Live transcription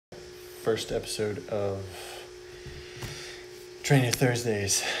first episode of Training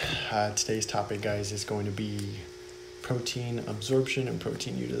Thursdays. Today's topic, guys, is going to be protein absorption and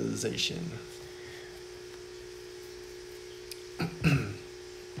protein utilization.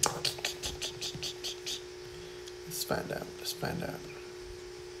 Let's find out.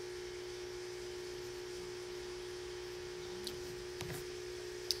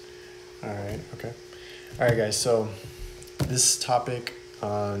 All right, guys, so this topic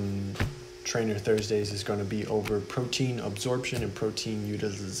on Trainer Thursdays is going to be over protein absorption and protein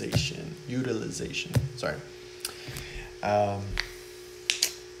utilization.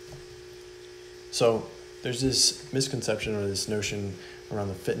 So there's this misconception or this notion around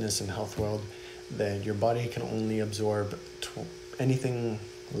the fitness and health world that your body can only absorb anything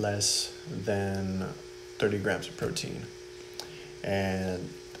less than 30 grams of protein. And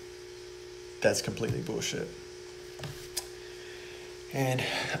that's completely bullshit. And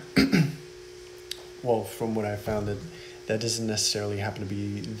well, from what I found, that doesn't necessarily happen to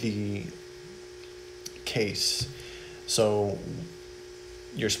be the case. So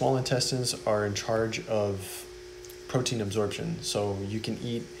your small intestines are in charge of protein absorption. So you can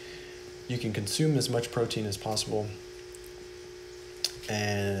consume as much protein as possible,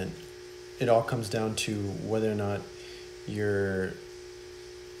 and it all comes down to whether or not you're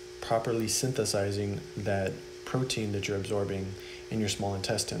properly synthesizing that protein that you're absorbing in your small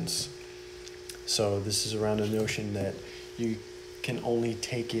intestines. So this is around the notion that you can only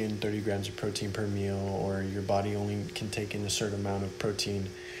take in 30 grams of protein per meal, or your body only can take in a certain amount of protein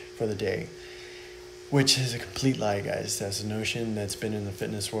for the day, which is a complete lie, guys. That's a notion that's been in the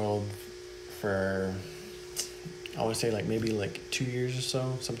fitness world for, I would say, maybe 2 years or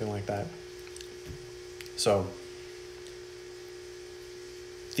so, something like that. So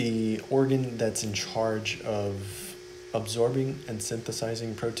the organ that's in charge of absorbing and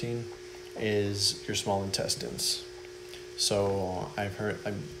synthesizing protein is your small intestines. So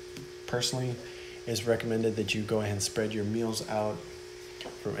personally, it's recommended that you go ahead and spread your meals out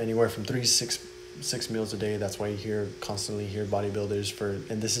from anywhere from 3 to 6 meals a day. That's why you constantly hear bodybuilders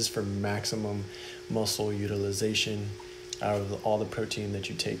and this is for maximum muscle utilization out of all the protein that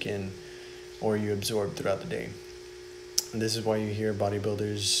you take in or you absorb throughout the day. And this is why you hear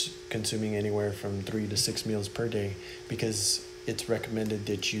bodybuilders consuming anywhere from 3 to 6 meals per day, because it's recommended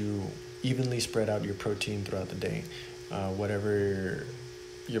that you evenly spread out your protein throughout the day, whatever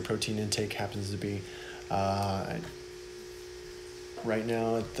your protein intake happens to be. Right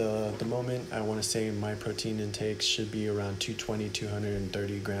now, at the moment, I want to say my protein intake should be around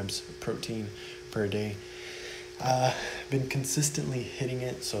 230 grams of protein per day. Been consistently hitting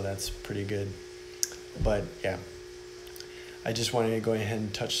it, so that's pretty good. But yeah, I just wanted to go ahead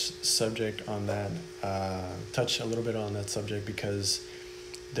and touch a little bit on that subject, because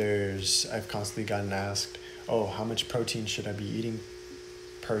I've constantly gotten asked, how much protein should I be eating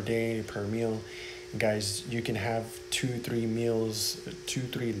per day, per meal? And guys, you can have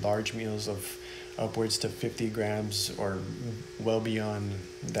 2-3 large meals of upwards to 50 grams or well beyond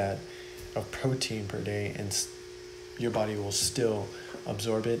that of protein per day, and your body will still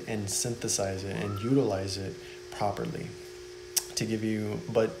absorb it and synthesize it and utilize it properly to give you.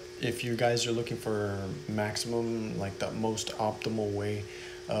 But if you guys are looking for maximum, the most optimal way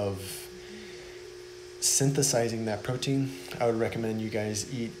of synthesizing that protein, I would recommend you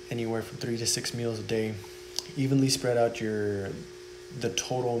guys eat anywhere from 3 to 6 meals a day, evenly spread out the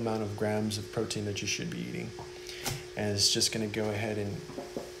total amount of grams of protein that you should be eating, and it's just going to go ahead and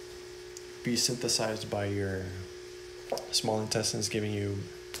be synthesized by your small intestines, giving you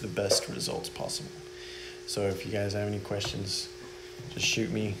the best results possible. So if you guys have any questions, just shoot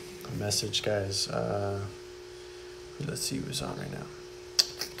me a message, guys. Let's see who's on right now.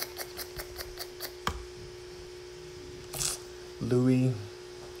 Louis,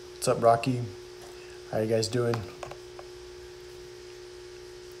 what's up, Rocky? How you guys doing?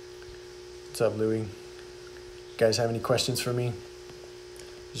 What's up, Louis? You guys have any questions for me?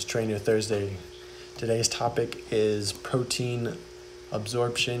 Just Trainer Thursday. Today's topic is protein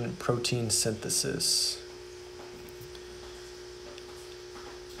absorption, protein synthesis.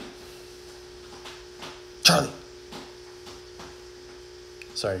 Charlie!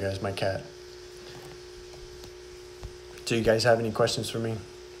 Sorry, guys, my cat. Do you guys have any questions for me?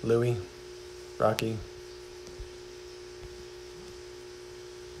 Louis? Rocky?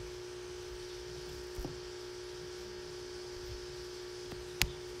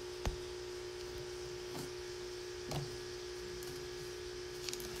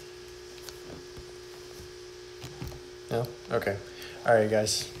 No? Okay. All right,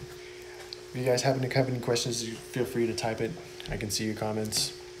 guys. If you guys have any questions, feel free to type it. I can see your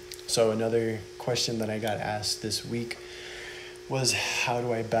comments. So another question that I got asked this week was, how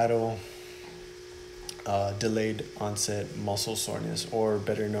do I battle delayed onset muscle soreness, or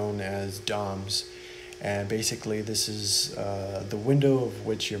better known as DOMS? And basically this is the window of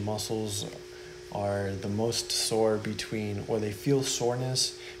which your muscles are the most sore between, or they feel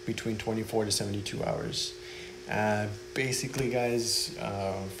soreness between 24 to 72 hours. Basically, guys,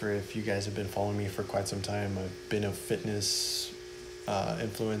 for if you guys have been following me for quite some time, I've been a fitness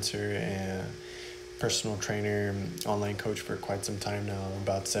influencer and personal trainer, online coach for quite some time now,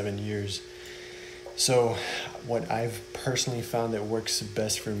 about 7 years. So what I've personally found that works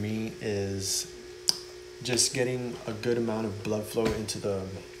best for me is just getting a good amount of blood flow into the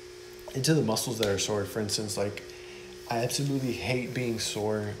muscles that are sore. For instance, like, I absolutely hate being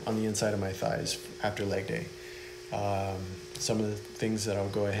sore on the inside of my thighs after leg day. Some of the things that I'll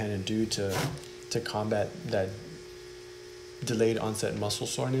go ahead and do to combat that delayed onset muscle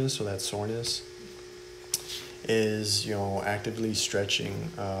soreness, so that soreness, is, actively stretching.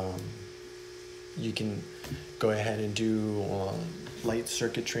 You can go ahead and do light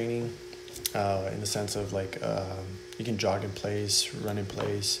circuit training, in the sense of like, you can jog in place, run in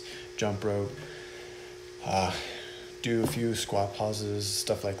place, jump rope, do a few squat pauses,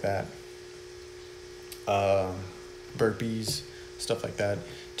 stuff like that, burpees, stuff like that,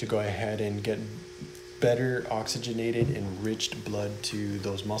 to go ahead and get better oxygenated, enriched blood to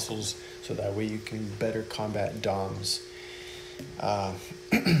those muscles, so that way you can better combat DOMS,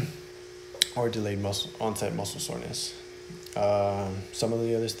 or delayed onset muscle soreness. Some of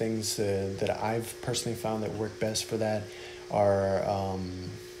the other things that I've personally found that work best for that are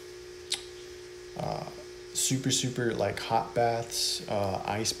super like hot baths.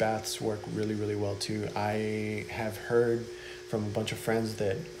 Ice baths work really well too. I have heard from a bunch of friends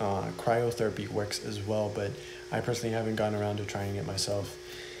that cryotherapy works as well, but I personally haven't gotten around to trying it myself.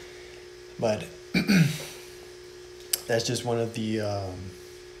 But that's just one of the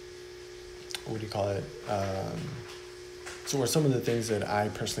so are some of the things that I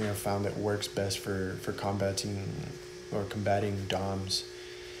personally have found that works best for combating DOMS.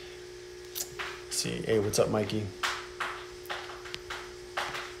 Let's see, hey, what's up, Mikey?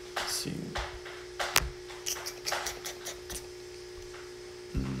 Let's see.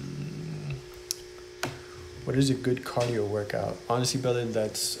 What is a good cardio workout? Honestly, brother,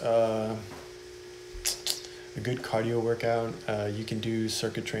 that's a good cardio workout. You can do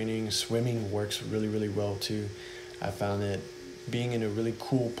circuit training. Swimming works really well too. I found that being in a really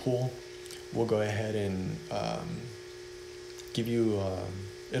cool pool will go ahead and give you,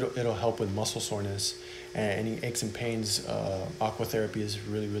 it'll help with muscle soreness and any aches and pains. Aquatherapy is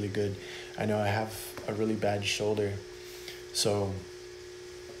really good. I know I have a really bad shoulder, so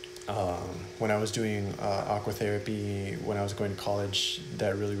when I was doing aquatherapy when I was going to college,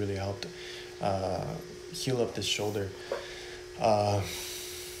 that really helped heal up this shoulder. What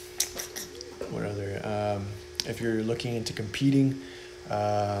other? If you're looking into competing,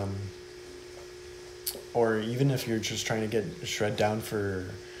 or even if you're just trying to get shred down for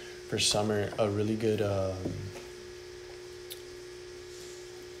summer, a really good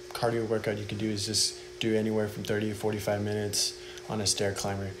cardio workout you can do is just do anywhere from 30 to 45 minutes on a stair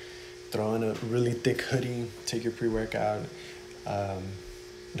climber. Throw in a really thick hoodie, take your pre-workout, and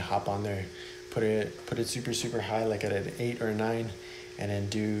hop on there. Put it super high, like at an 8 or a 9, and then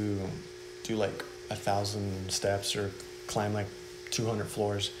do like 1,000 steps or climb like 200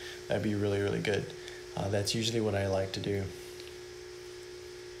 floors. That'd be really good. That's usually what I like to do.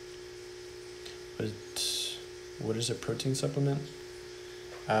 But what is a protein supplement?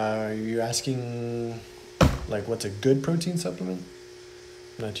 You're asking like what's a good protein supplement?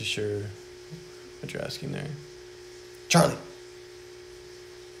 I'm not too sure what you're asking there. Charlie!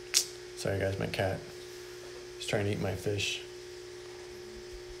 Sorry guys, my cat. He's trying to eat my fish.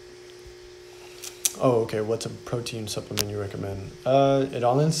 Oh, okay. What's a protein supplement you recommend?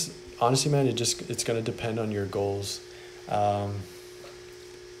 Honestly, man, it's gonna depend on your goals. Like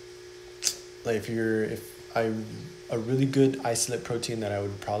a really good isolate protein that I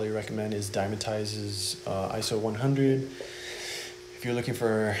would probably recommend is Dymatize's ISO 100. If you're looking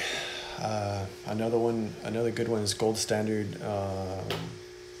for another good one is Gold Standard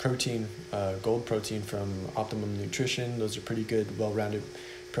protein, gold protein from Optimum Nutrition. Those are pretty good, well-rounded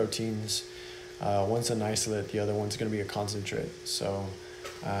proteins. One's an isolate, the other one's going to be a concentrate. So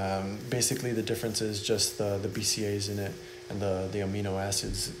basically the difference is just the BCAAs in it, and the amino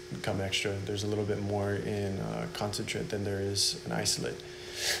acids come extra. There's a little bit more in concentrate than there is an isolate.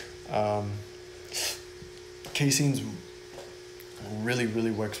 Casein's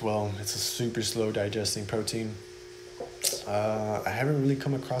really works well. It's a super slow digesting protein. I haven't really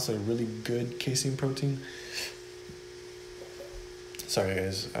come across a really good casein protein. Sorry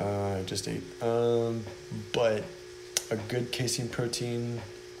guys, I just ate. But a good casein protein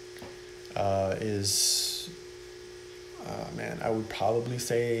is, man, I would probably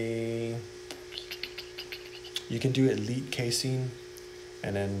say you can do elite casein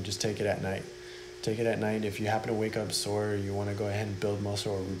and then just take it at night. Take it at night. If you happen to wake up sore, you want to go ahead and build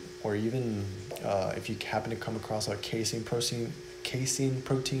muscle, or even if you happen to come across a casein protein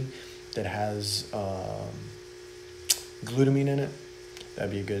that has glutamine in it,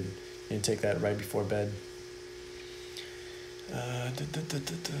 that'd be good. You can take that right before bed.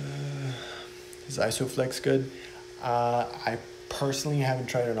 Is Isoflex good? I personally haven't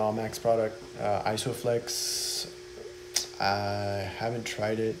tried an All Max product. Isoflex, I haven't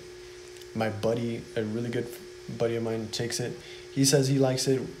tried it. My buddy, a really good buddy of mine, takes it. He says he likes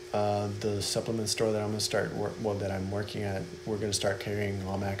it. The supplement store that I'm that I'm working at, we're gonna start carrying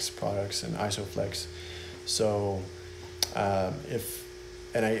All Max products and Isoflex. So, I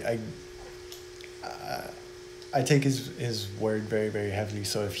take his word very, very heavily.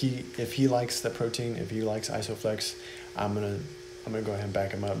 So if he likes the protein, if he likes Isoflex, I'm gonna go ahead and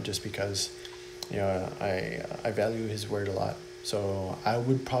back him up, just because, you know, I value his word a lot. So I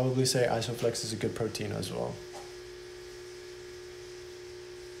would probably say Isoflex is a good protein as well.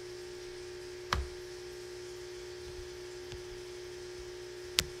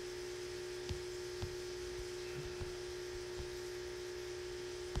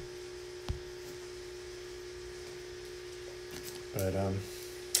 But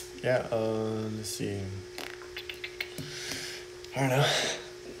yeah, let's see. I don't know.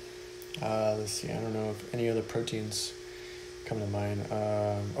 Let's see. I don't know if any other proteins come to mind.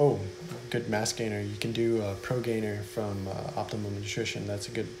 Oh, good mass gainer. You can do a Pro Gainer from Optimum Nutrition. That's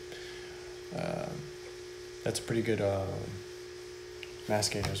a good. That's a pretty good mass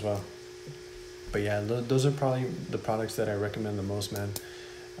gainer as well. But yeah, those are probably the products that I recommend the most, man.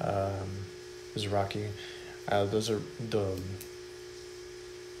 This is Rocky. Those are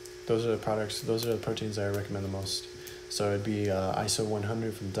the products. Those are the proteins that I recommend the most. So it'd be ISO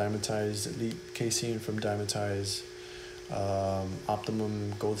 100 from Dymatize, Elite Casein from Dymatize,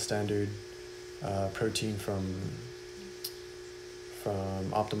 Optimum Gold Standard protein from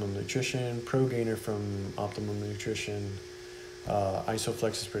Optimum Nutrition, Pro Gainer from Optimum Nutrition.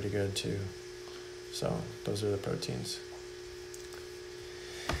 Isoflex is pretty good too. So those are the proteins.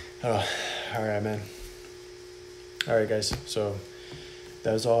 Oh, all right, man. All right, guys. So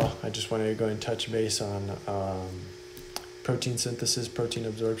that was all. I just wanted to go and touch base on protein synthesis, protein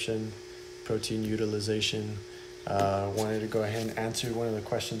absorption, protein utilization. Wanted to go ahead and answer one of the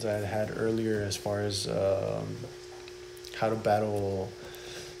questions I had earlier as far as how to battle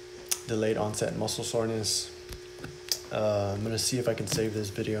delayed onset muscle soreness. I'm going to see if I can save this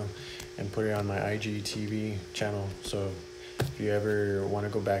video and put it on my IGTV channel. So if you ever want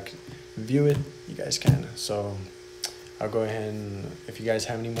to go back and view it, you guys can. So I'll go ahead and, if you guys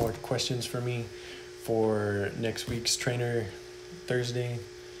have any more questions for me for next week's trainer Thursday,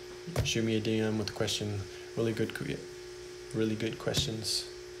 shoot me a DM with a question. Really good questions.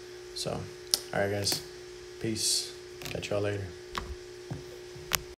 So, all right, guys. Peace. Catch y'all later.